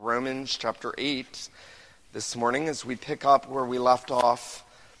Romans chapter 8 this morning as we pick up where we left off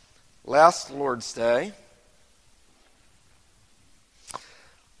last Lord's Day.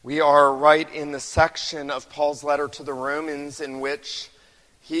 We are right in the section of Paul's letter to the Romans in which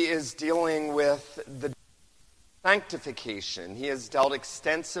he is dealing with the sanctification. He has dealt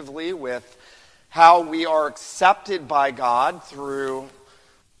extensively with how we are accepted by God through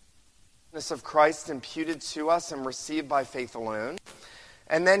of Christ imputed to us and received by faith alone.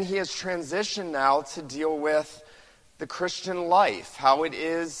 And then he has transitioned now to deal with the Christian life, how it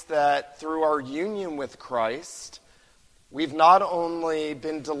is that through our union with Christ, we've not only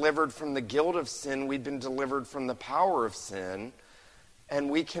been delivered from the guilt of sin, we've been delivered from the power of sin, and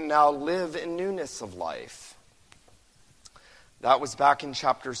we can now live in newness of life. That was back in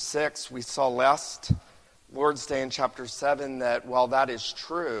chapter 6. We saw last Lord's Day in chapter 7 that while that is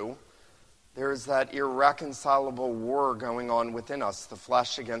true, there is that irreconcilable war going on within us, the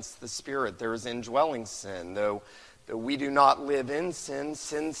flesh against the spirit. There is indwelling sin. Though we do not live in sin,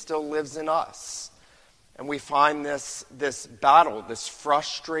 sin still lives in us. And we find this battle, this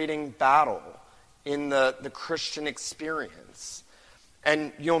frustrating battle in the Christian experience.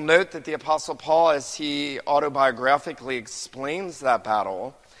 And you'll note that the Apostle Paul, as he autobiographically explains that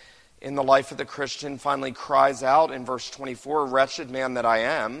battle in the life of the Christian, finally cries out in verse 24, "Wretched man that I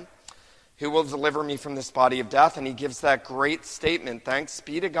am, who will deliver me from this body of death?" And he gives that great statement, "Thanks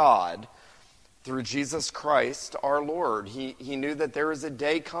be to God through Jesus Christ our Lord." He knew that there is a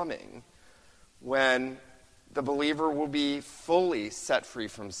day coming when the believer will be fully set free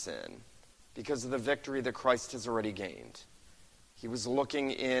from sin because of the victory that Christ has already gained. He was looking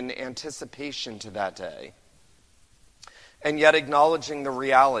in anticipation to that day, and yet acknowledging the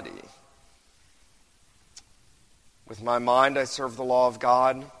reality. With my mind I serve the law of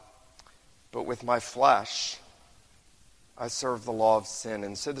God, but with my flesh, I serve the law of sin.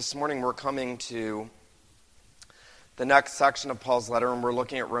 And so this morning we're coming to the next section of Paul's letter, and we're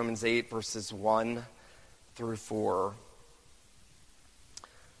looking at Romans 8, verses 1 through 4.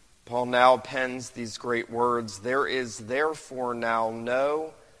 Paul now pens these great words, "There is therefore now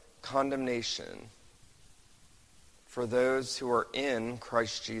no condemnation for those who are in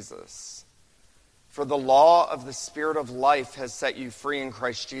Christ Jesus. For the law of the Spirit of life has set you free in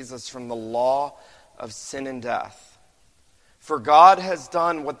Christ Jesus from the law of sin and death. For God has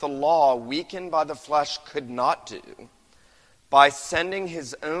done what the law, weakened by the flesh, could not do, by sending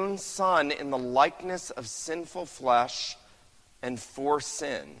his own Son in the likeness of sinful flesh, and for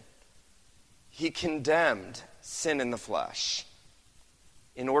sin. He condemned sin in the flesh,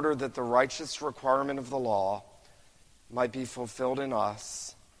 in order that the righteous requirement of the law might be fulfilled in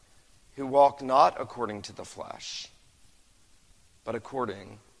us, who walk not according to the flesh, but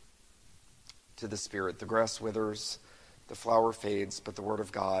according to the Spirit." The grass withers, the flower fades, but the word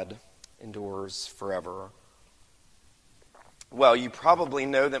of God endures forever. Well, you probably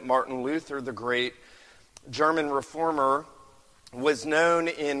know that Martin Luther, the great German reformer, was known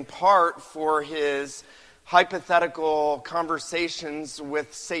in part for his hypothetical conversations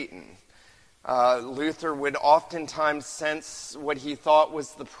with Satan. Luther would oftentimes sense what he thought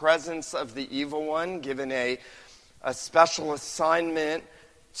was the presence of the evil one, given a special assignment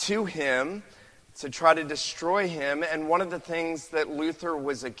to him to try to destroy him. And one of the things that Luther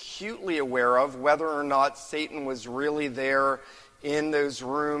was acutely aware of, whether or not Satan was really there in those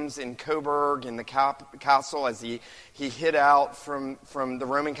rooms in Coburg, in the castle, as he hid out from the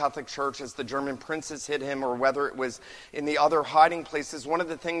Roman Catholic Church as the German princes hid him, or whether it was in the other hiding places, one of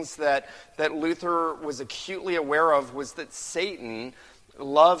the things that Luther was acutely aware of was that Satan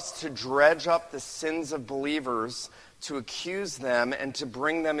loves to dredge up the sins of believers, to accuse them, and to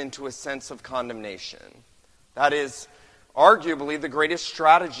bring them into a sense of condemnation. That is arguably the greatest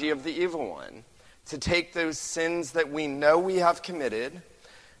strategy of the evil one. To take those sins that we know we have committed,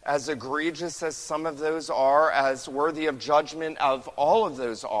 as egregious as some of those are, as worthy of judgment of all of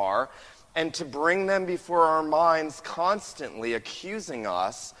those are, and to bring them before our minds constantly accusing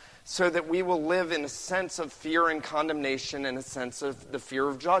us so that we will live in a sense of fear and condemnation and a sense of the fear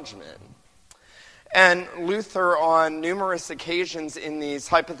of judgment. And Luther, on numerous occasions in these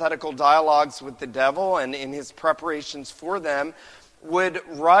hypothetical dialogues with the devil and in his preparations for them, would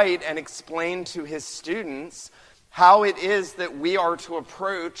write and explain to his students how it is that we are to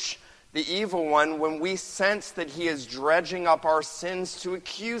approach the evil one when we sense that he is dredging up our sins to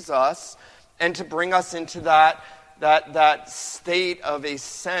accuse us and to bring us into that state of a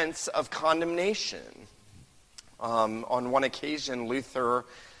sense of condemnation. On one occasion, Luther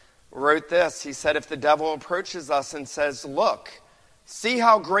wrote this. He said, "If the devil approaches us and says, 'Look, see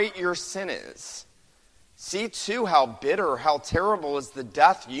how great your sin is. See too how bitter, how terrible is the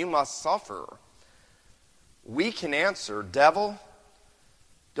death you must suffer. We can answer, Devil,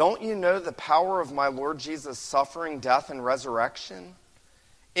 don't you know the power of my Lord Jesus' suffering, death, and resurrection?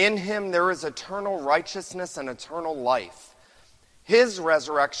 In him there is eternal righteousness and eternal life. His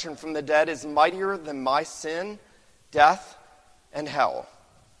resurrection from the dead is mightier than my sin, death, and hell.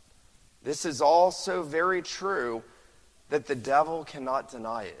 This is also very true that the devil cannot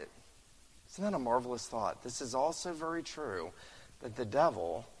deny it. Isn't that a marvelous thought? This is also very true that the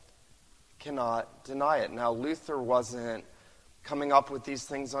devil cannot deny it. Now, Luther wasn't coming up with these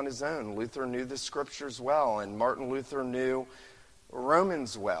things on his own. Luther knew the scriptures well, and Martin Luther knew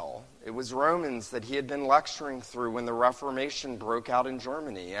Romans well. It was Romans that he had been lecturing through when the Reformation broke out in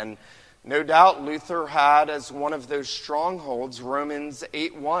Germany. And no doubt Luther had as one of those strongholds Romans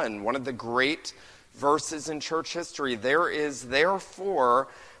 8:1, one of the great verses in church history. There is therefore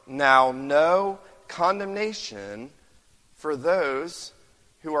now no condemnation for those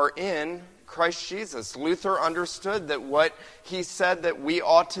who are in Christ Jesus. Luther understood that what he said that we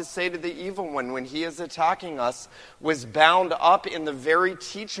ought to say to the evil one when he is attacking us was bound up in the very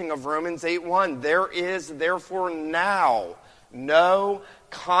teaching of Romans 8:1. There is therefore now no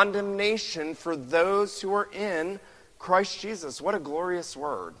condemnation for those who are in Christ Jesus. What a glorious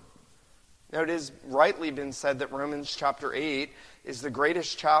word. Now, it has rightly been said that Romans chapter 8 is the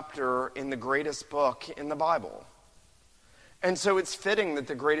greatest chapter in the greatest book in the Bible. And so it's fitting that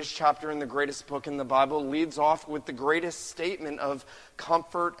the greatest chapter in the greatest book in the Bible leads off with the greatest statement of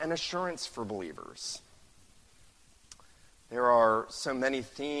comfort and assurance for believers. There are so many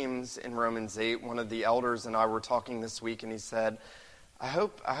themes in Romans 8. One of the elders and I were talking this week, and he said, I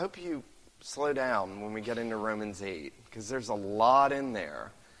hope you slow down when we get into Romans 8, because there's a lot in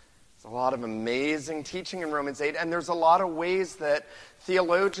there. There's a lot of amazing teaching in Romans 8, and there's a lot of ways that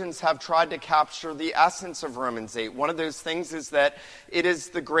theologians have tried to capture the essence of Romans 8. One of those things is that it is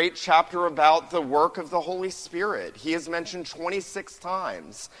the great chapter about the work of the Holy Spirit. He is mentioned 26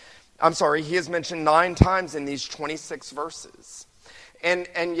 times. He is mentioned 9 times in these 26 verses.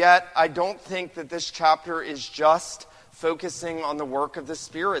 And yet, I don't think that this chapter is just focusing on the work of the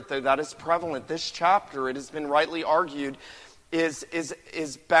Spirit, though that is prevalent. This chapter, it has been rightly argued,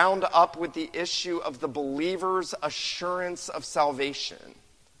 is bound up with the issue of the believer's assurance of salvation.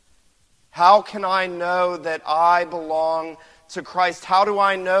 How can I know that I belong to Christ? How do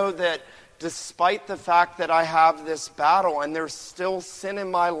I know that despite the fact that I have this battle and there's still sin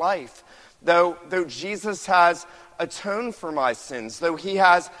in my life, though Jesus has atoned for my sins, though he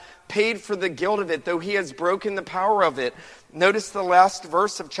has paid for the guilt of it, though he has broken the power of it? Notice the last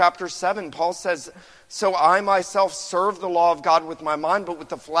verse of chapter 7. Paul says, so I myself serve the law of God with my mind, but with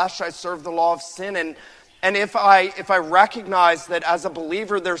the flesh I serve the law of sin. And if I recognize that as a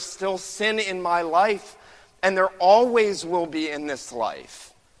believer there's still sin in my life, and there always will be in this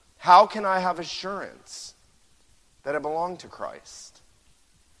life, how can I have assurance that I belong to Christ?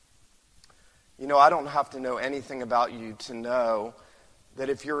 You know, I don't have to know anything about you to know that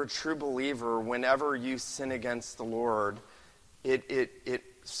if you're a true believer, whenever you sin against the Lord, it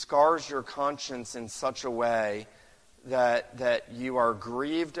scars your conscience in such a way that you are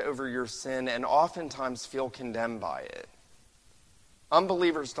grieved over your sin and oftentimes feel condemned by it.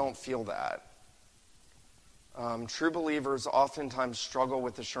 Unbelievers don't feel that. True believers oftentimes struggle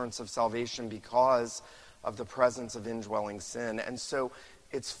with assurance of salvation because of the presence of indwelling sin. And so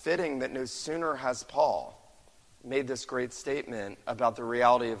it's fitting that no sooner has Paul made this great statement about the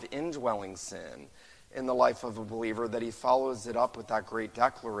reality of indwelling sin in the life of a believer, that he follows it up with that great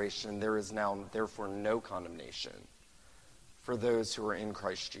declaration, there is now therefore no condemnation for those who are in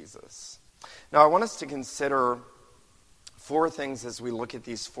Christ Jesus. Now I want us to consider 4 things as we look at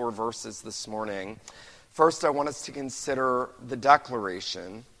these 4 verses this morning. First, I want us to consider the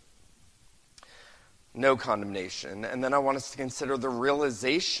declaration, no condemnation, and then I want us to consider the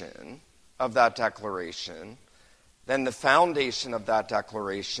realization of that declaration, then the foundation of that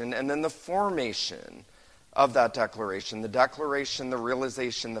declaration, and then the formation of that declaration. The declaration, the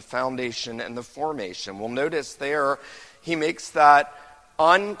realization, the foundation, and the formation. Well, notice there, he makes that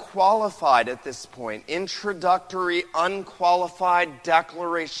unqualified at this point, introductory, unqualified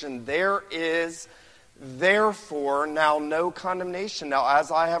declaration. There is, therefore, now no condemnation. Now,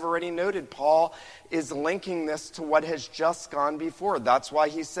 as I have already noted, Paul is linking this to what has just gone before. That's why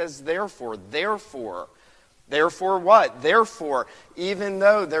he says, therefore. Therefore what? Therefore, even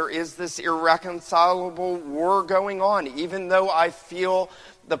though there is this irreconcilable war going on, even though I feel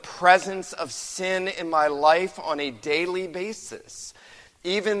the presence of sin in my life on a daily basis,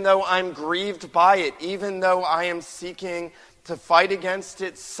 even though I'm grieved by it, even though I am seeking to fight against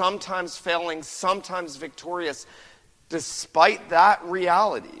it, sometimes failing, sometimes victorious. Despite that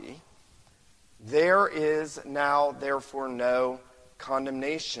reality, there is now, therefore, no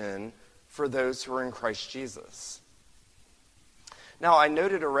condemnation for those who are in Christ Jesus. Now, I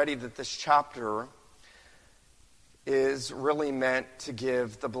noted already that this chapter is really meant to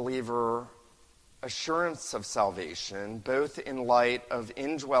give the believer assurance of salvation, both in light of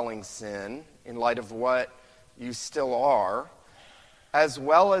indwelling sin, in light of what you still are, as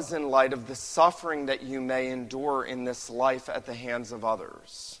well as in light of the suffering that you may endure in this life at the hands of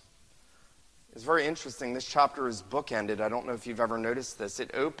others. It's very interesting. This chapter is bookended. I don't know if you've ever noticed this.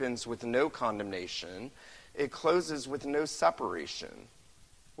 It opens with no condemnation. It closes with no separation.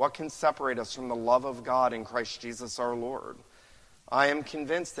 What can separate us from the love of God in Christ Jesus our Lord? I am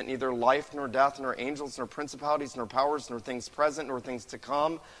convinced that neither life nor death nor angels nor principalities nor powers nor things present nor things to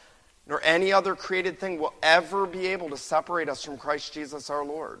come nor any other created thing will ever be able to separate us from Christ Jesus our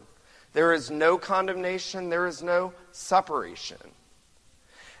Lord. There is no condemnation. There is no separation.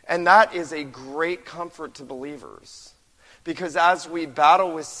 And that is a great comfort to believers. Because as we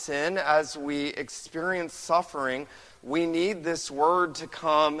battle with sin, as we experience suffering, we need this word to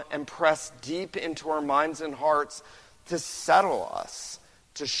come and press deep into our minds and hearts to settle us,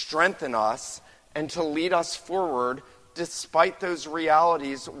 to strengthen us, and to lead us forward despite those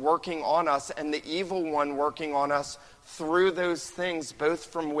realities working on us and the evil one working on us through those things, both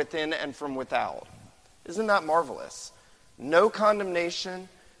from within and from without. Isn't that marvelous? No condemnation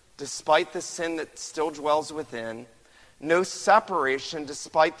despite the sin that still dwells within. No separation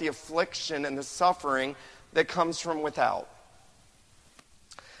despite the affliction and the suffering that comes from without.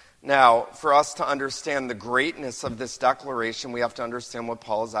 Now, for us to understand the greatness of this declaration, we have to understand what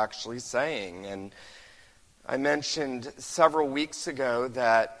Paul is actually saying. And I mentioned several weeks ago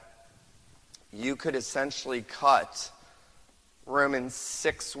that you could essentially cut Romans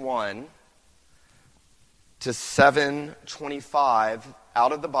 6:1 to 7:25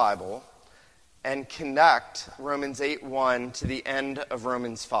 out of the Bible and connect Romans 8:1 to the end of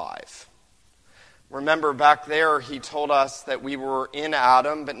Romans 5. Remember, back there, he told us that we were in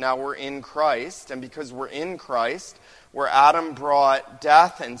Adam, but now we're in Christ. And because we're in Christ, where Adam brought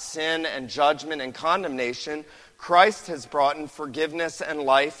death and sin and judgment and condemnation, Christ has brought in forgiveness and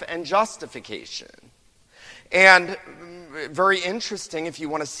life and justification. And very interesting, if you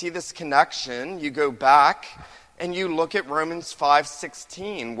want to see this connection, you go back and you look at Romans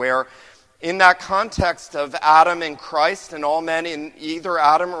 5:16, where in that context of Adam and Christ and all men in either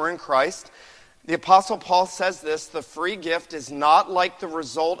Adam or in Christ, the Apostle Paul says this: the free gift is not like the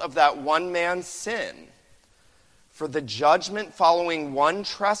result of that one man's sin. For the judgment following one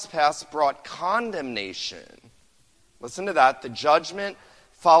trespass brought condemnation. Listen to that. The judgment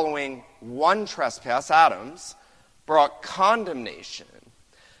following one trespass, Adam's, brought condemnation.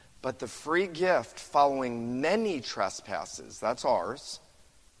 But the free gift following many trespasses, that's ours,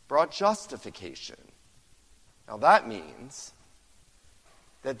 brought justification. Now that means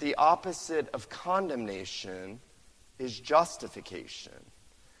that the opposite of condemnation is justification.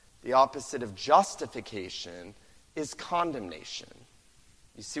 The opposite of justification is condemnation.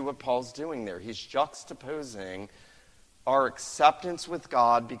 You see what Paul's doing there? He's juxtaposing our acceptance with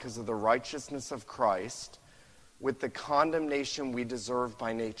God because of the righteousness of Christ with the condemnation we deserve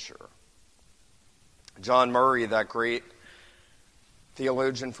by nature. John Murray, that great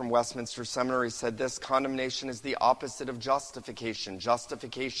theologian from Westminster Seminary, said this: condemnation is the opposite of justification.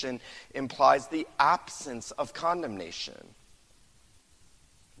 Justification implies the absence of condemnation.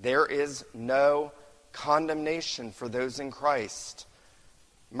 There is no condemnation for those in Christ.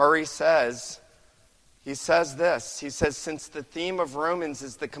 Murray says this, he says, since the theme of Romans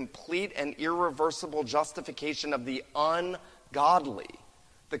is the complete and irreversible justification of the ungodly,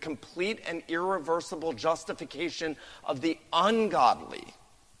 the complete and irreversible justification of the ungodly,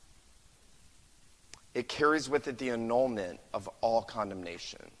 it carries with it the annulment of all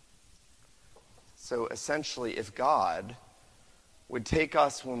condemnation. So essentially, if God would take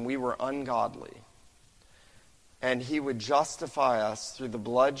us when we were ungodly, and he would justify us through the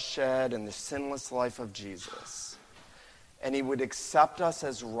bloodshed and the sinless life of Jesus, and he would accept us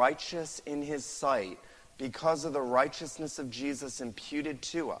as righteous in his sight because of the righteousness of Jesus imputed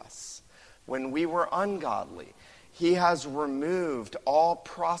to us when we were ungodly, he has removed all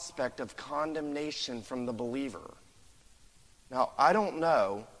prospect of condemnation from the believer. Now, I don't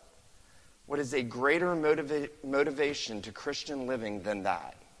know what is a greater motivation to Christian living than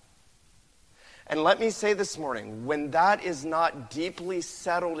that. And let me say this morning, when that is not deeply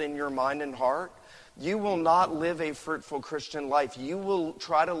settled in your mind and heart, you will not live a fruitful Christian life. You will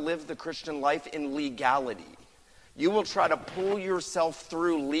try to live the Christian life in legality. You will try to pull yourself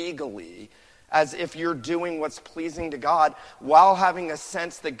through legally as if you're doing what's pleasing to God while having a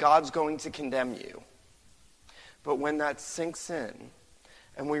sense that God's going to condemn you. But when that sinks in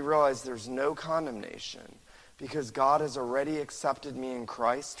and we realize there's no condemnation because God has already accepted me in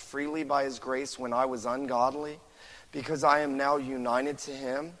Christ freely by his grace when I was ungodly, because I am now united to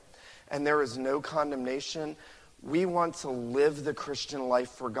him and there is no condemnation, we want to live the Christian life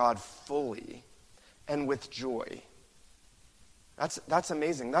for God fully and with joy. That's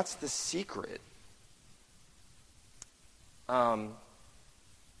amazing. That's the secret. I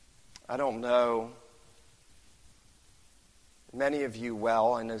don't know many of you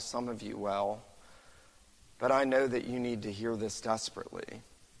well. I know some of you well. But I know that you need to hear this desperately.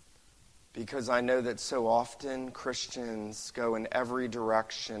 Because I know that so often Christians go in every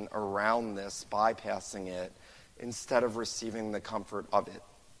direction around this, bypassing it, instead of receiving the comfort of it.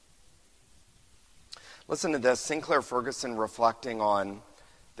 Listen to this. Sinclair Ferguson, reflecting on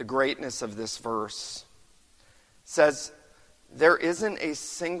the greatness of this verse, says, "There isn't a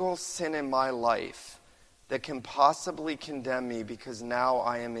single sin in my life that can possibly condemn me because now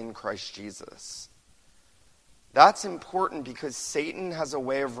I am in Christ Jesus." That's important because Satan has a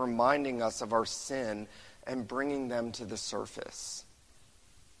way of reminding us of our sin and bringing them to the surface.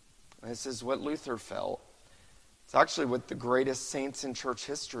 This is what Luther felt. It's actually what the greatest saints in church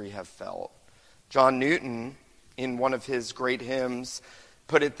history have felt. John Newton, in one of his great hymns,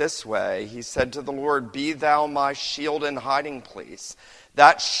 put it this way. He said to the Lord, "Be thou my shield and hiding place,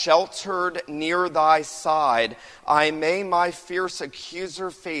 that sheltered near thy side, I may my fierce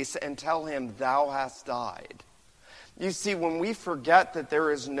accuser face and tell him, thou hast died." You see, when we forget that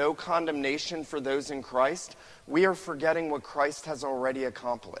there is no condemnation for those in Christ, we are forgetting what Christ has already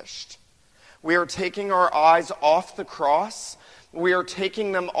accomplished. We are taking our eyes off the cross. We are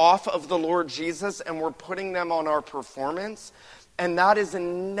taking them off of the Lord Jesus, and we're putting them on our performance. And that is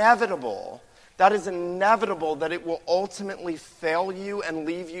inevitable. That is inevitable that it will ultimately fail you and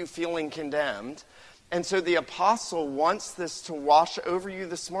leave you feeling condemned. And so the apostle wants this to wash over you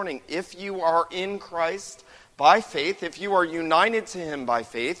this morning. If you are in Christ by faith, if you are united to him by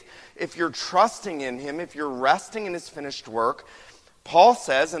faith, if you're trusting in him, if you're resting in his finished work, Paul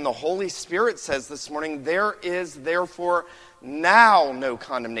says, and the Holy Spirit says this morning, there is therefore now no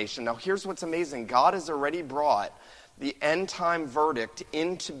condemnation. Now here's what's amazing. God has already brought the end time verdict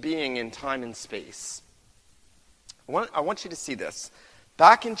into being in time and space. I want you to see this.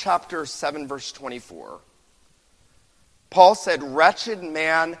 Back in chapter 7, verse 24, Paul said, "Wretched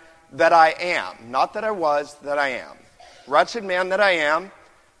man that I am." Not that I was, that I am. Wretched man that I am.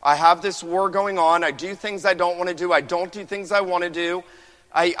 I have this war going on. I do things I don't want to do. I don't do things I want to do.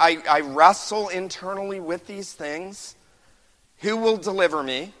 I wrestle internally with these things. Who will deliver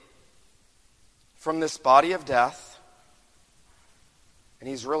me from this body of death? And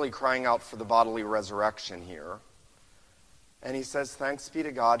he's really crying out for the bodily resurrection here. And he says, thanks be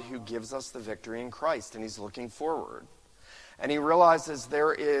to God who gives us the victory in Christ. And he's looking forward. And he realizes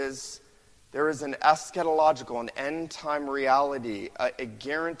there is an eschatological, an end-time reality, a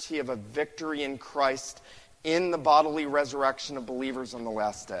guarantee of a victory in Christ in the bodily resurrection of believers on the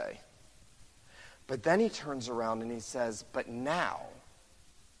last day. But then he turns around and he says, but now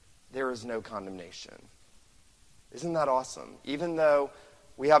there is no condemnation. Isn't that awesome? Even though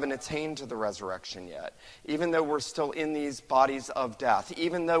we haven't attained to the resurrection yet, even though we're still in these bodies of death,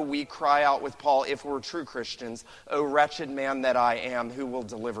 even though we cry out with Paul, if we're true Christians, "O wretched man that I am, who will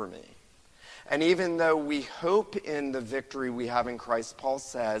deliver me?" And even though we hope in the victory we have in Christ, Paul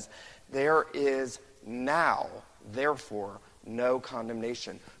says, there is now, therefore, no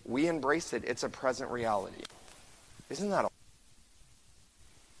condemnation. We embrace it. It's a present reality. Isn't that all?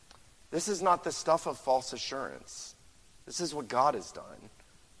 This is not the stuff of false assurance. This is what God has done.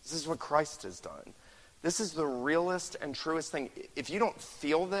 This is what Christ has done. This is the realest and truest thing. If you don't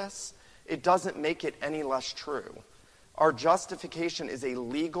feel this, it doesn't make it any less true. Our justification is a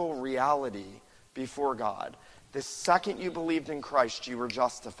legal reality before God. The second you believed in Christ, you were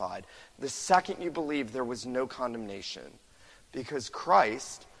justified. The second you believed, there was no condemnation. Because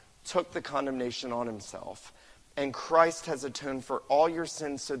Christ took the condemnation on himself. And Christ has atoned for all your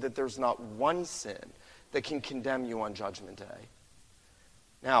sins so that there's not one sin that can condemn you on Judgment Day.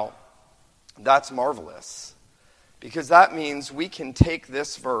 Now, that's marvelous. Because that means we can take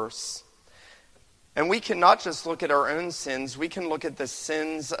this verse and we can not just look at our own sins, we can look at the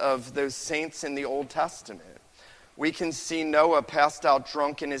sins of those saints in the Old Testament. We can see Noah passed out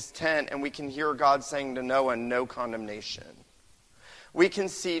drunk in his tent, and we can hear God saying to Noah, no condemnation. We can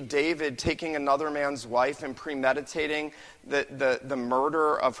see David taking another man's wife and premeditating the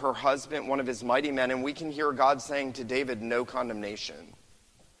murder of her husband, one of his mighty men, and we can hear God saying to David, no condemnation.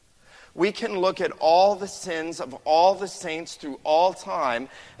 We can look at all the sins of all the saints through all time,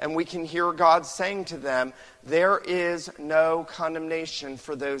 and we can hear God saying to them, there is no condemnation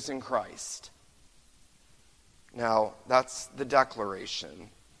for those in Christ. Now, that's the declaration.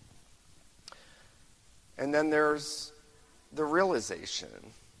 And then there's the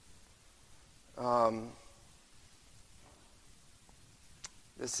realization.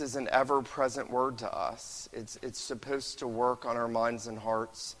 This is an ever-present word to us. It's supposed to work on our minds and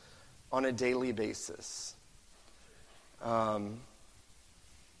hearts on a daily basis. Our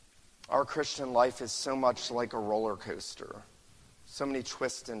Christian life is so much like a roller coaster. So many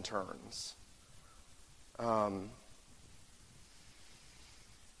twists and turns.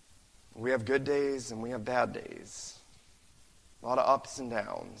 We have good days and we have bad days. A lot of ups and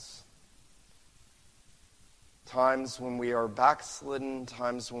downs. Times when we are backslidden,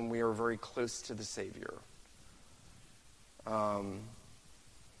 times when we are very close to the Savior. The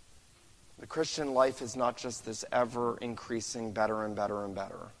Christian life is not just this ever-increasing better and better and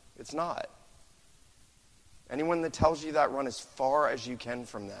better. It's not. Anyone that tells you that, run as far as you can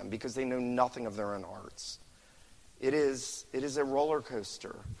from them because they know nothing of their own hearts. It is a roller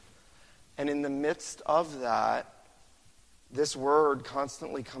coaster. And in the midst of that, this word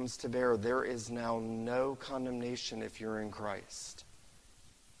constantly comes to bear. There is now no condemnation if you're in Christ.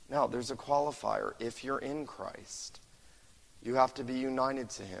 Now, there's a qualifier. If you're in Christ, you have to be united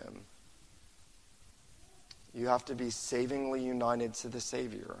to him. You have to be savingly united to the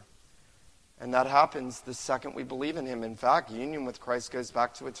Savior. And that happens the second we believe in him. In fact, union with Christ goes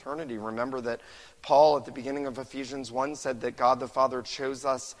back to eternity. Remember that Paul at the beginning of Ephesians 1 said that God the Father chose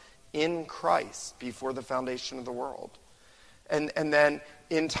us in Christ before the foundation of the world. And then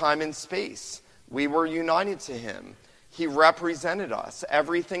in time and space, we were united to him. He represented us.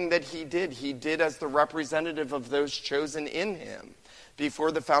 Everything that he did as the representative of those chosen in him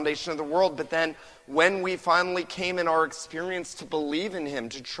before the foundation of the world. But then when we finally came in our experience to believe in him,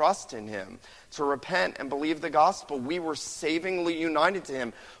 to trust in him, to repent and believe the gospel, we were savingly united to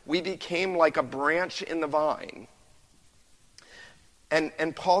him. We became like a branch in the vine.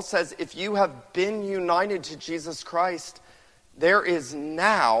 And Paul says, if you have been united to Jesus Christ, there is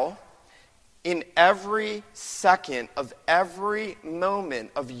now, in every second of every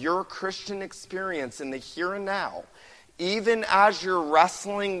moment of your Christian experience in the here and now, even as you're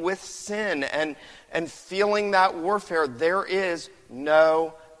wrestling with sin and feeling that warfare, there is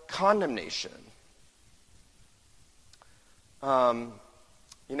no condemnation.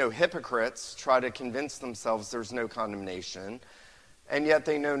 Hypocrites try to convince themselves there's no condemnation, and yet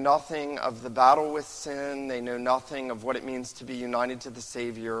they know nothing of the battle with sin. They know nothing of what it means to be united to the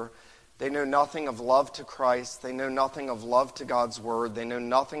Savior. They know nothing of love to Christ. They know nothing of love to God's word. They know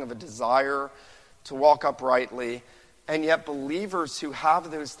nothing of a desire to walk uprightly. And yet believers who have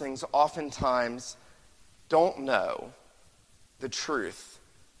those things oftentimes don't know the truth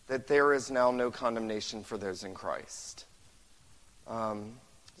that there is now no condemnation for those in Christ.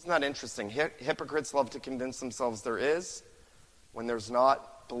 Isn't that interesting? Hypocrites love to convince themselves there is when there's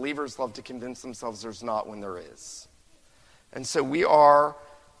not. Believers love to convince themselves there's not when there is. And so we are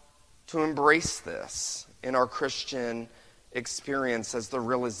to embrace this in our Christian experience as the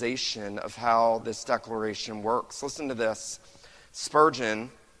realization of how this declaration works. Listen to this. Spurgeon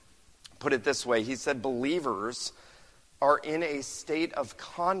put it this way. He said, believers are in a state of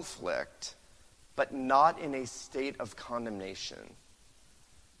conflict, but not in a state of condemnation.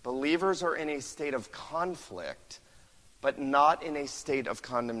 Believers are in a state of conflict, but not in a state of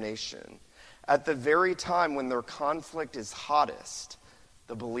condemnation. At the very time when their conflict is hottest,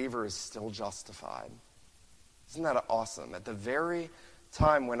 the believer is still justified. Isn't that awesome? At the very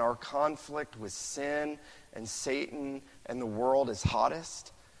time when our conflict with sin and Satan and the world is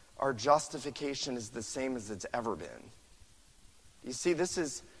hottest, our justification is the same as it's ever been. You see, this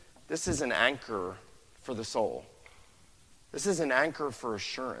is an anchor for the soul. This is an anchor for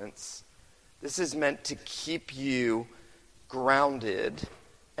assurance. This is meant to keep you grounded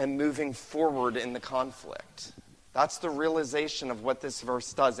and moving forward in the conflict. That's the realization of what this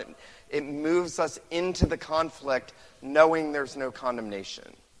verse does. It moves us into the conflict knowing there's no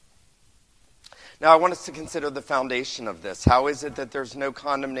condemnation. Now, I want us to consider the foundation of this. How is it that there's no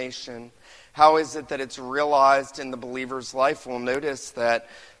condemnation? How is it that it's realized in the believer's life? We'll notice that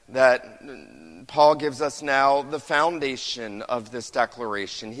Paul gives us now the foundation of this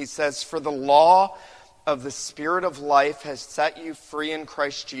declaration. He says, "For the law of the Spirit of life has set you free in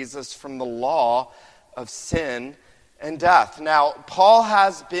Christ Jesus from the law of sin and death. Now, Paul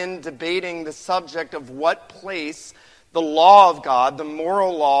has been debating the subject of what place the law of God, the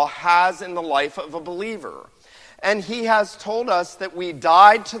moral law, has in the life of a believer. And he has told us that we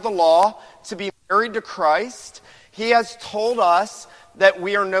died to the law to be married to Christ. He has told us that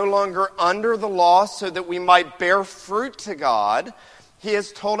we are no longer under the law so that we might bear fruit to God. He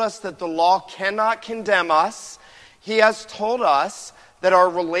has told us that the law cannot condemn us. He has told us that our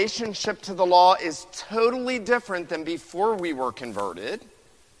relationship to the law is totally different than before we were converted.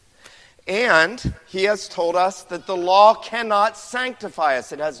 And he has told us that the law cannot sanctify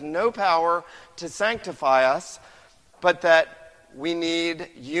us. It has no power to sanctify us, but that we need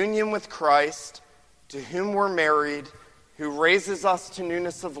union with Christ, to whom we're married, who raises us to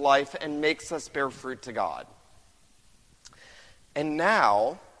newness of life and makes us bear fruit to God. And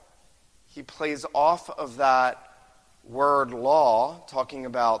now, he plays off of that word law, talking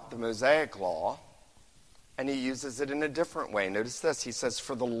about the Mosaic law, and he uses it in a different way. Notice this. He says,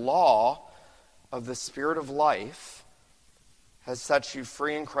 "For the law of the Spirit of life has set you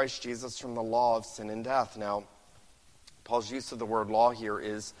free in Christ Jesus from the law of sin and death." Now, Paul's use of the word law here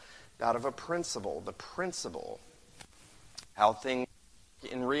is that of a principle. The principle, how things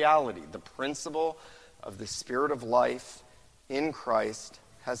in reality, the principle of the Spirit of life in Christ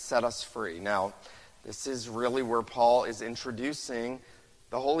has set us free. Now, this is really where Paul is introducing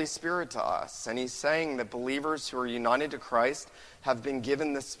the Holy Spirit to us. And he's saying that believers who are united to Christ have been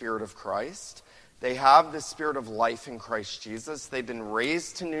given the Spirit of Christ. They have the Spirit of life in Christ Jesus. They've been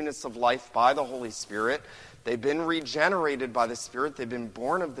raised to newness of life by the Holy Spirit. They've been regenerated by the Spirit. They've been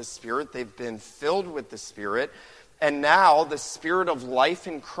born of the Spirit. They've been filled with the Spirit. And now the Spirit of life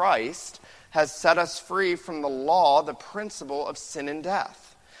in Christ has set us free from the law, the principle of sin and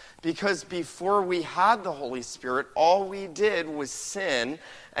death. Because before we had the Holy Spirit, all we did was sin,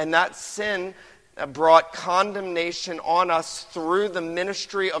 and that sin brought condemnation on us through the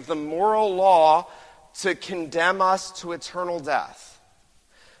ministry of the moral law to condemn us to eternal death.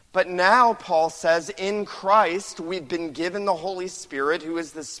 But now, Paul says, in Christ, we've been given the Holy Spirit, who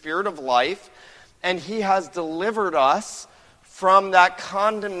is the Spirit of life, and he has delivered us from that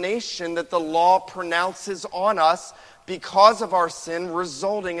condemnation that the law pronounces on us because of our sin,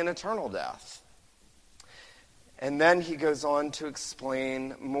 resulting in eternal death. And then he goes on to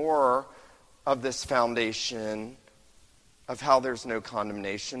explain more of this foundation of how there's no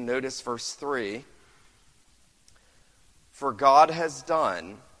condemnation. Notice verse 3. "For God has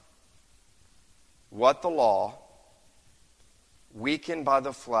done what the law, weakened by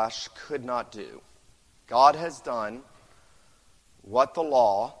the flesh, could not do." God has done what the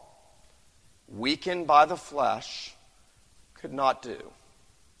law, weakened by the flesh, could not do.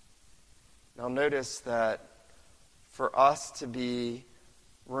 Now notice that for us to be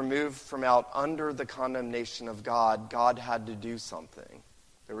removed from out under the condemnation of God, God had to do something.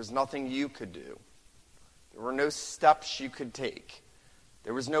 There was nothing you could do. There were no steps you could take.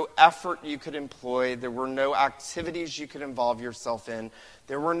 There was no effort you could employ. There were no activities you could involve yourself in.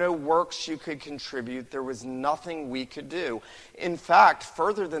 There were no works you could contribute. There was nothing we could do. In fact,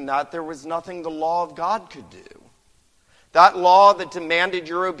 further than that, there was nothing the law of God could do. That law that demanded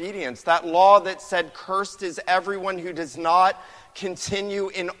your obedience, that law that said, "Cursed is everyone who does not continue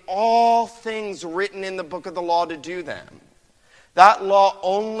in all things written in the book of the law to do them." That law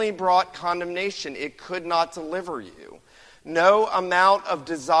only brought condemnation. It could not deliver you. No amount of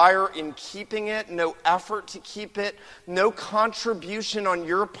desire in keeping it, no effort to keep it, no contribution on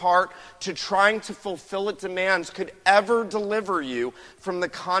your part to trying to fulfill its demands could ever deliver you from the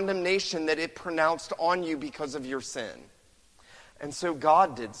condemnation that it pronounced on you because of your sin. And so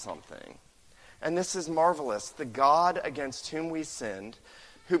God did something. And this is marvelous. The God against whom we sinned,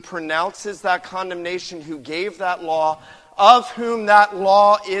 who pronounces that condemnation, who gave that law, of whom that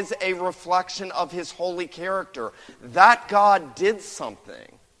law is a reflection of his holy character. That God did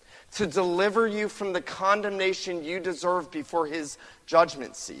something to deliver you from the condemnation you deserve before his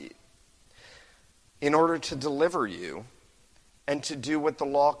judgment seat, in order to deliver you and to do what the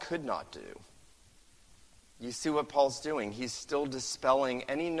law could not do. You see what Paul's doing? He's still dispelling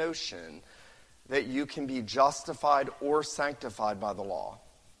any notion that you can be justified or sanctified by the law.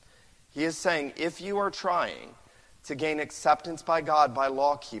 He is saying, if you are trying to gain acceptance by God by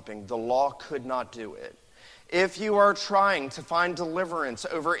law keeping, the law could not do it. If you are trying to find deliverance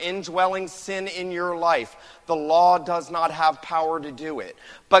over indwelling sin in your life, the law does not have power to do it.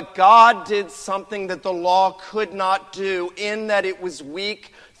 But God did something that the law could not do, in that it was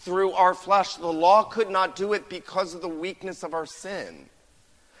weak through our flesh. The law could not do it because of the weakness of our sin.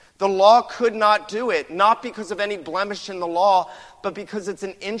 The law could not do it, not because of any blemish in the law, but because it's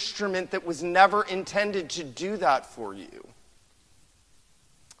an instrument that was never intended to do that for you.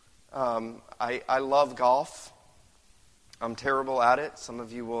 I love golf. I'm terrible at it. Some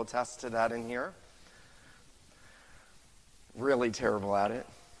of you will attest to that in here. Really terrible at it.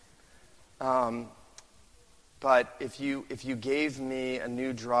 But if you gave me a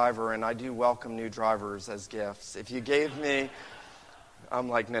new driver, and I do welcome new drivers as gifts, if you gave me... I'm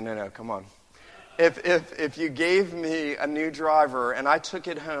like, no, come on. If you gave me a new driver and I took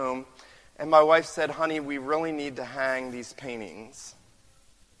it home and my wife said, honey, we really need to hang these paintings.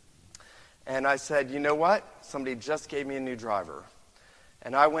 And I said, you know what? Somebody just gave me a new driver.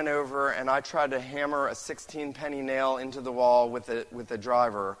 And I went over and I tried to hammer a 16-penny nail into the wall with a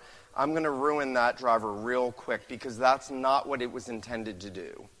driver. I'm going to ruin that driver real quick because that's not what it was intended to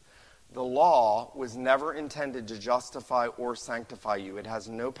do. The law was never intended to justify or sanctify you. It has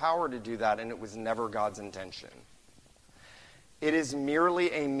no power to do that, and it was never God's intention. It is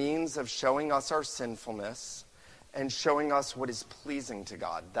merely a means of showing us our sinfulness and showing us what is pleasing to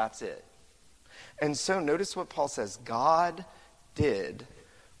God. That's it. And so notice what Paul says. God did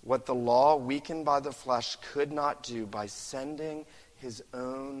what the law, weakened by the flesh, could not do by sending his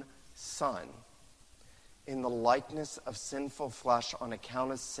own Son. In the likeness of sinful flesh on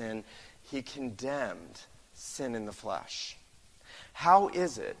account of sin, he condemned sin in the flesh. How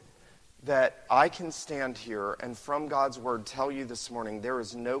is it that I can stand here and from God's word tell you this morning there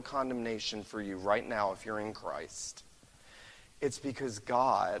is no condemnation for you right now if you're in Christ? It's because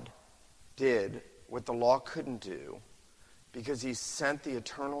God did what the law couldn't do, because he sent the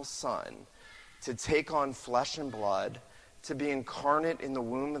eternal Son to take on flesh and blood, to be incarnate in the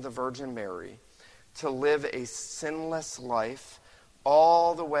womb of the Virgin Mary, to live a sinless life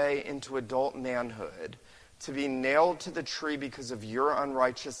all the way into adult manhood, to be nailed to the tree because of your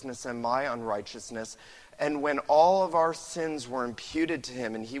unrighteousness and my unrighteousness. And when all of our sins were imputed to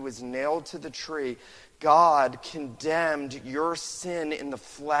him and he was nailed to the tree, God condemned your sin in the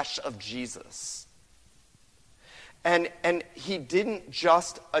flesh of Jesus. And he didn't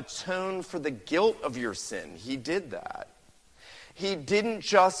just atone for the guilt of your sin. He did that. He didn't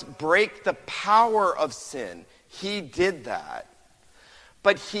just break the power of sin. He did that.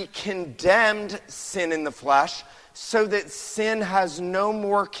 But he condemned sin in the flesh so that sin has no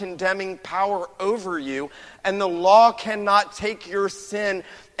more condemning power over you, and the law cannot take your sin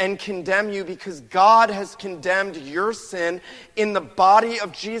and condemn you because God has condemned your sin in the body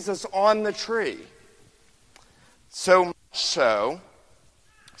of Jesus on the tree. So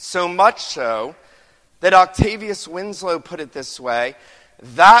much so that Octavius Winslow put it this way: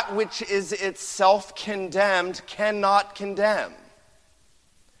 that which is itself condemned cannot condemn.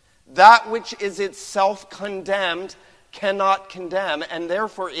 That which is itself condemned cannot condemn. And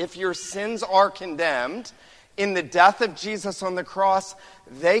therefore, if your sins are condemned in the death of Jesus on the cross,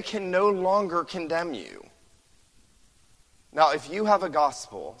 they can no longer condemn you. Now, if you have a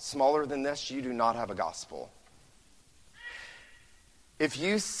gospel smaller than this, you do not have a gospel. If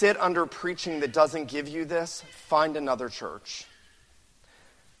you sit under preaching that doesn't give you this, find another church.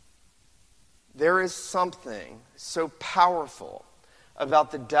 There is something so powerful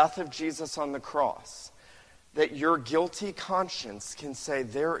about the death of Jesus on the cross that your guilty conscience can say,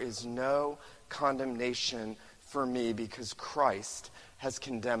 there is no condemnation for me because Christ has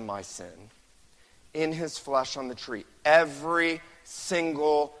condemned my sin in his flesh on the tree. Every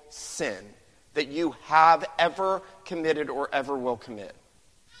single sin that you have ever committed or ever will commit.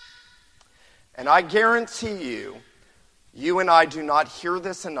 And I guarantee you, you and I do not hear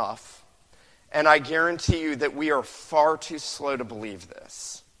this enough. And I guarantee you that we are far too slow to believe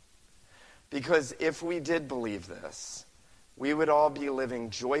this. Because if we did believe this, we would all be living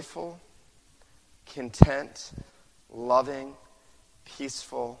joyful, content, loving,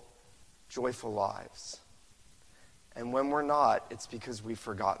 peaceful, joyful lives. And when we're not, it's because we've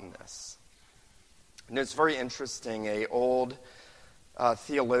forgotten this. And it's very interesting. An old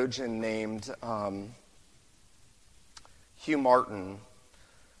theologian named Hugh Martin,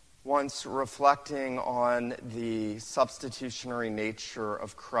 once reflecting on the substitutionary nature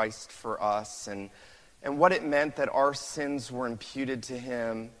of Christ for us and what it meant that our sins were imputed to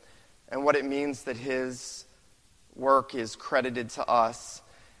him and what it means that his work is credited to us,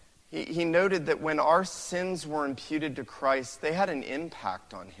 he noted that when our sins were imputed to Christ, they had an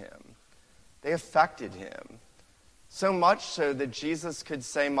impact on him. They affected him. So much so that Jesus could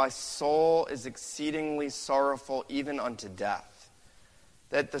say, my soul is exceedingly sorrowful even unto death.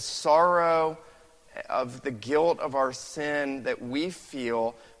 That the sorrow of the guilt of our sin that we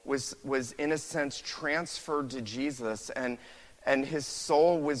feel was in a sense transferred to Jesus. And and his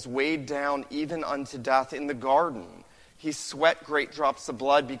soul was weighed down even unto death in the garden. He sweat great drops of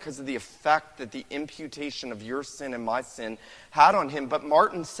blood because of the effect that the imputation of your sin and my sin had on him. But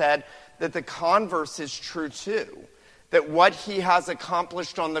Martin said that the converse is true too, that what he has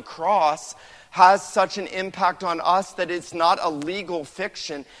accomplished on the cross has such an impact on us that it's not a legal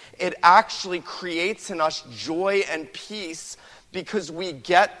fiction. It actually creates in us joy and peace because we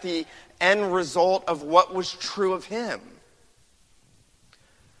get the end result of what was true of him.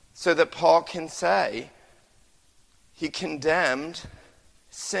 So that Paul can say he condemned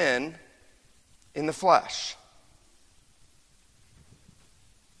sin in the flesh.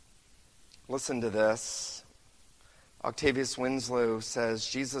 Listen to this. Octavius Winslow says,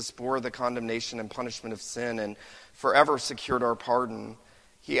 Jesus bore the condemnation and punishment of sin and forever secured our pardon.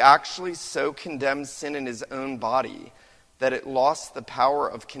 He actually so condemned sin in his own body that it lost the power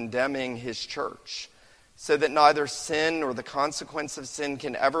of condemning his church, so that neither sin nor the consequence of sin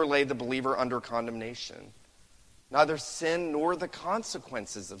can ever lay the believer under condemnation. Neither sin nor the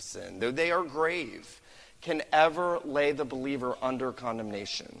consequences of sin, though they are grave, can ever lay the believer under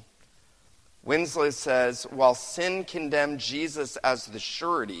condemnation. Winslow says, while sin condemned Jesus as the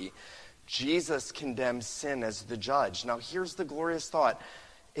surety, Jesus condemns sin as the judge. Now here's the glorious thought.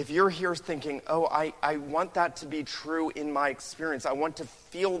 If you're here thinking, oh, I want that to be true in my experience, I want to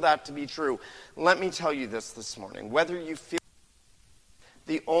feel that to be true, let me tell you this morning. Whether you feel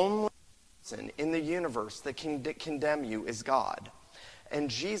the only person in the universe that can condemn you is God. And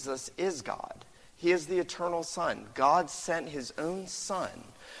Jesus is God. He is the eternal Son. God sent his own Son,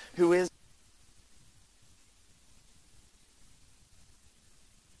 who is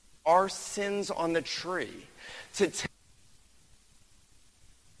our sins on the tree, to take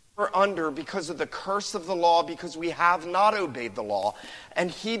under because of the curse of the law, because we have not obeyed the law, and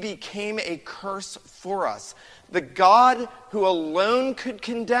he became a curse for us. The God who alone could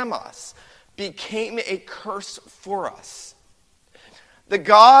condemn us became a curse for us. The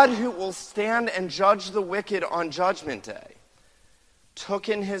God who will stand and judge the wicked on Judgment Day took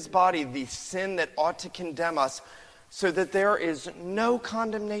in his body the sin that ought to condemn us so that there is no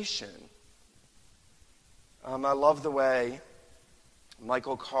condemnation. I love the way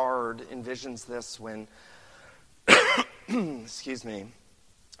Michael Card envisions this when,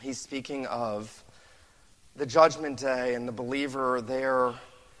 he's speaking of the Judgment Day and the believer there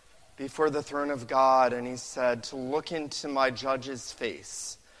before the throne of God, and he said, to look into my judge's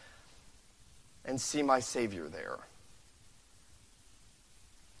face and see my Savior there.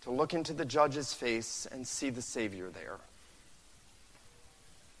 To look into the judge's face and see the Savior there.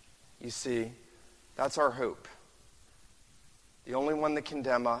 You see, that's our hope. The only one that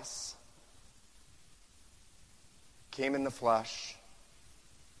condemned us came in the flesh,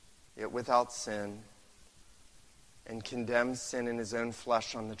 yet without sin, and condemned sin in his own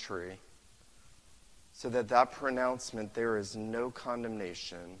flesh on the tree, so that that pronouncement, there is no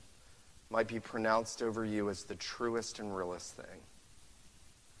condemnation, might be pronounced over you as the truest and realest thing.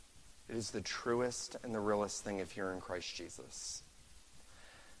 It is the truest and the realest thing if you're in Christ Jesus.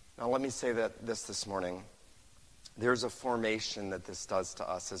 Now let me say that this morning. There's a formation that this does to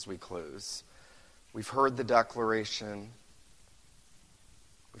us as we close. We've heard the declaration.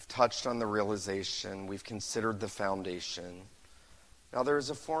 We've touched on the realization. We've considered the foundation. Now there's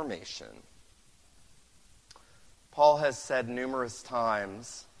a formation. Paul has said numerous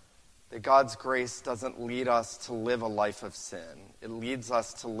times that God's grace doesn't lead us to live a life of sin. It leads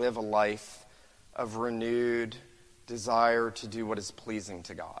us to live a life of renewed desire to do what is pleasing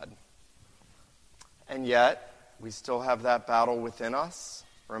to God. And yet, we still have that battle within us,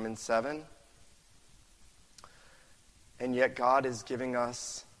 Romans 7. And yet God is giving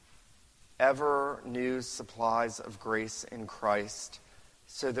us ever new supplies of grace in Christ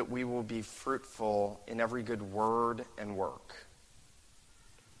so that we will be fruitful in every good word and work.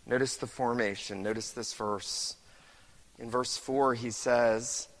 Notice the formation. Notice this verse. In verse 4, he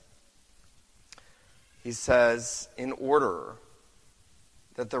says, in order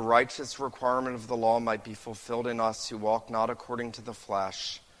that the righteous requirement of the law might be fulfilled in us who walk not according to the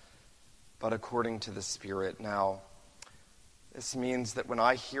flesh, but according to the Spirit. Now, this means that when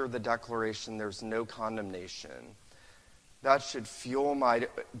I hear the declaration, there's no condemnation, that should fuel my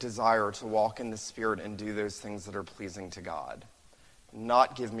desire to walk in the Spirit and do those things that are pleasing to God,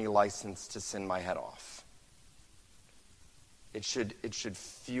 not give me license to sin my head off. It should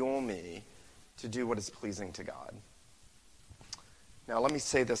fuel me to do what is pleasing to God. Now, let me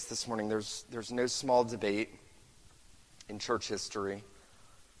say this morning. There's no small debate in church history.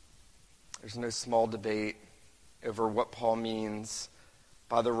 There's no small debate over what Paul means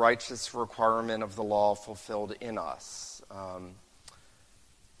by the righteous requirement of the law fulfilled in us.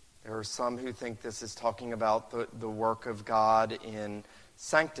 There are some who think this is talking about the work of God in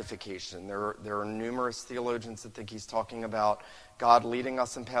sanctification. There are numerous theologians that think he's talking about God leading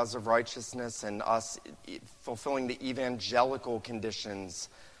us in paths of righteousness and us fulfilling the evangelical conditions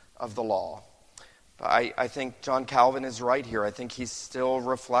of the law. But I think John Calvin is right here. I think he's still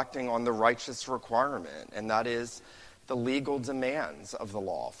reflecting on the righteous requirement, and that is the legal demands of the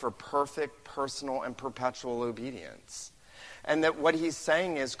law for perfect, personal, and perpetual obedience. And that what he's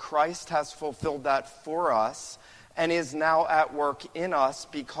saying is Christ has fulfilled that for us and is now at work in us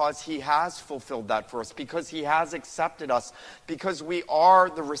because he has fulfilled that for us, because he has accepted us, because we are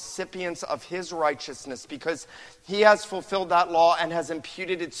the recipients of his righteousness, because he has fulfilled that law and has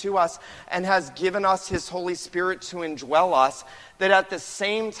imputed it to us and has given us his Holy Spirit to indwell us, that at the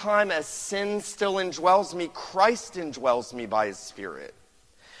same time as sin still indwells me, Christ indwells me by his Spirit.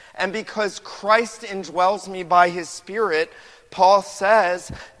 And because Christ indwells me by his Spirit, Paul says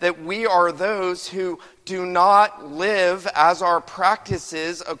that we are those who do not live as our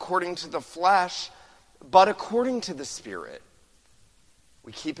practices according to the flesh, but according to the Spirit.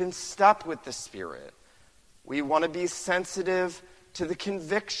 We keep in step with the Spirit. We want to be sensitive to the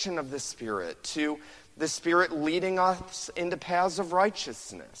conviction of the Spirit, to the Spirit leading us into paths of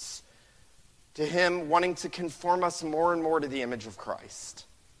righteousness, to him wanting to conform us more and more to the image of Christ.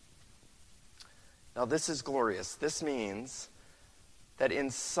 Now, this is glorious. This means that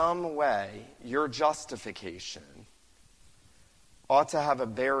in some way, your justification ought to have a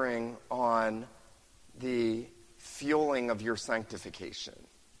bearing on the fueling of your sanctification.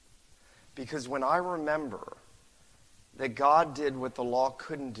 Because when I remember that God did what the law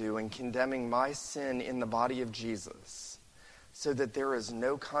couldn't do in condemning my sin in the body of Jesus, so that there is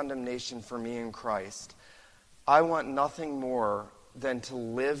no condemnation for me in Christ, I want nothing more than to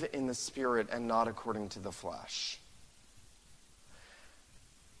live in the Spirit and not according to the flesh.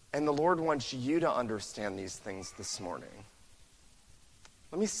 And the Lord wants you to understand these things this morning.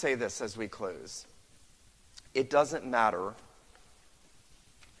 Let me say this as we close. It doesn't matter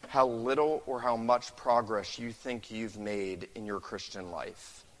how little or how much progress you think you've made in your Christian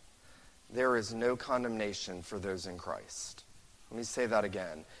life. There is no condemnation for those in Christ. Let me say that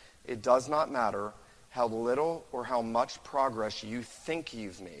again. It does not matter how little or how much progress you think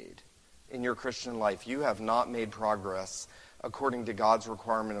you've made in your Christian life. You have not made progress according to God's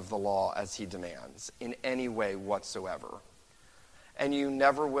requirement of the law as he demands in any way whatsoever. And you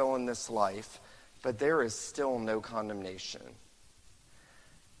never will in this life, but there is still no condemnation.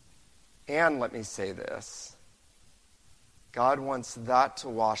 And let me say this. God wants that to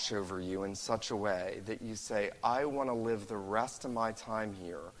wash over you in such a way that you say, I want to live the rest of my time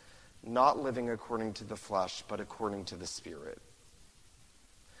here, not living according to the flesh, but according to the Spirit.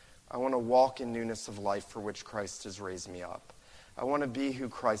 I want to walk in newness of life for which Christ has raised me up. I want to be who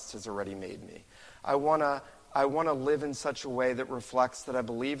Christ has already made me. I want to live in such a way that reflects that I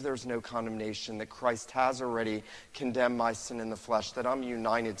believe there's no condemnation, that Christ has already condemned my sin in the flesh, that I'm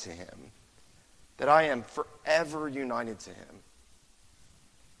united to him, that I am forever united to him.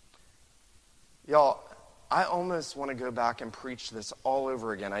 Y'all, I almost want to go back and preach this all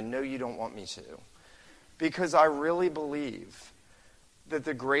over again. I know you don't want me to, because I really believe that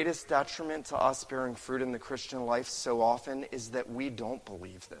the greatest detriment to us bearing fruit in the Christian life so often is that we don't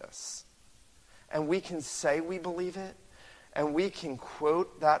believe this. And we can say we believe it, and we can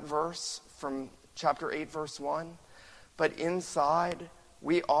quote that verse from chapter 8, verse 1, but inside,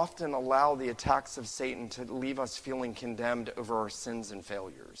 we often allow the attacks of Satan to leave us feeling condemned over our sins and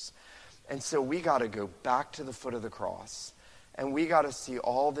failures. And so we got to go back to the foot of the cross. And we got to see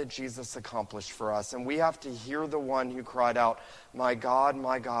all that Jesus accomplished for us. And we have to hear the one who cried out, my God,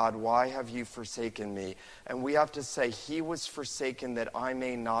 why have you forsaken me? And we have to say, he was forsaken that I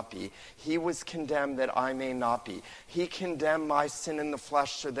may not be. He was condemned that I may not be. He condemned my sin in the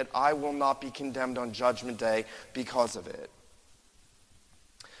flesh so that I will not be condemned on Judgment Day because of it.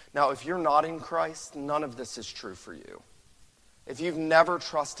 Now, if you're not in Christ, none of this is true for you. If you've never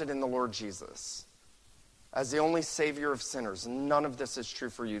trusted in the Lord Jesus as the only Savior of sinners, none of this is true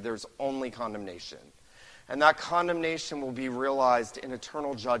for you. There's only condemnation. And that condemnation will be realized in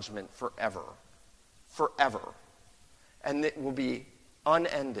eternal judgment forever. Forever. And it will be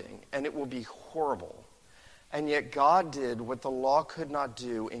unending, and it will be horrible. And yet God did what the law could not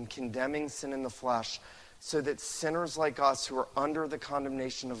do in condemning sin in the flesh, so that sinners like us who are under the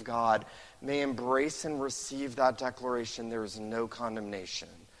condemnation of God may embrace and receive that declaration, there is no condemnation,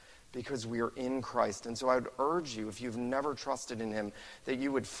 because we are in Christ. And so I would urge you, if you've never trusted in him, that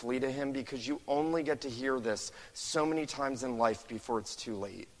you would flee to him, because you only get to hear this so many times in life before it's too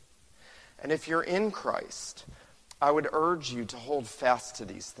late. And if you're in Christ, I would urge you to hold fast to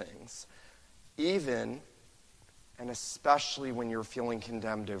these things, even and especially when you're feeling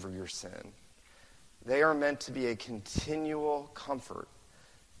condemned over your sin. They are meant to be a continual comfort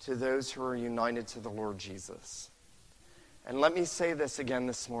to those who are united to the Lord Jesus. And let me say this again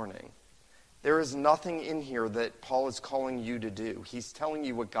this morning. There is nothing in here that Paul is calling you to do. He's telling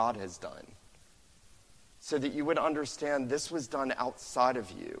you what God has done, so that you would understand this was done outside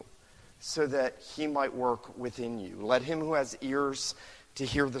of you, so that he might work within you. Let him who has ears to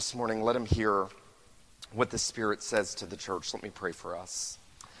hear this morning, let him hear what the Spirit says to the church. Let me pray for us.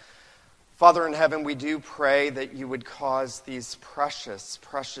 Father in heaven, we do pray that you would cause these precious,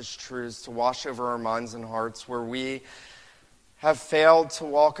 precious truths to wash over our minds and hearts where we have failed to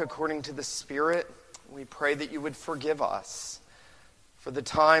walk according to the Spirit. We pray that you would forgive us. For the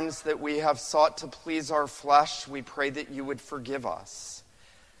times that we have sought to please our flesh, we pray that you would forgive us.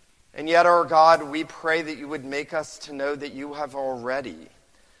 And yet, our God, we pray that you would make us to know that you have already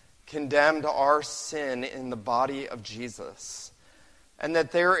condemned our sin in the body of Jesus, and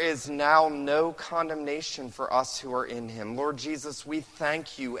that there is now no condemnation for us who are in him. Lord Jesus, we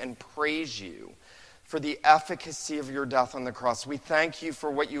thank you and praise you for the efficacy of your death on the cross. We thank you for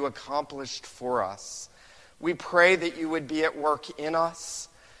what you accomplished for us. We pray that you would be at work in us.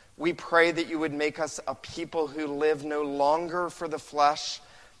 We pray that you would make us a people who live no longer for the flesh,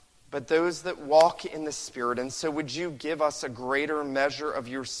 but those that walk in the Spirit. And so would you give us a greater measure of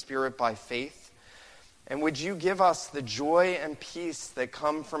your Spirit by faith? And would you give us the joy and peace that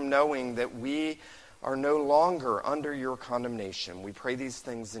come from knowing that we are no longer under your condemnation? We pray these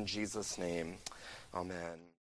things in Jesus' name. Amen.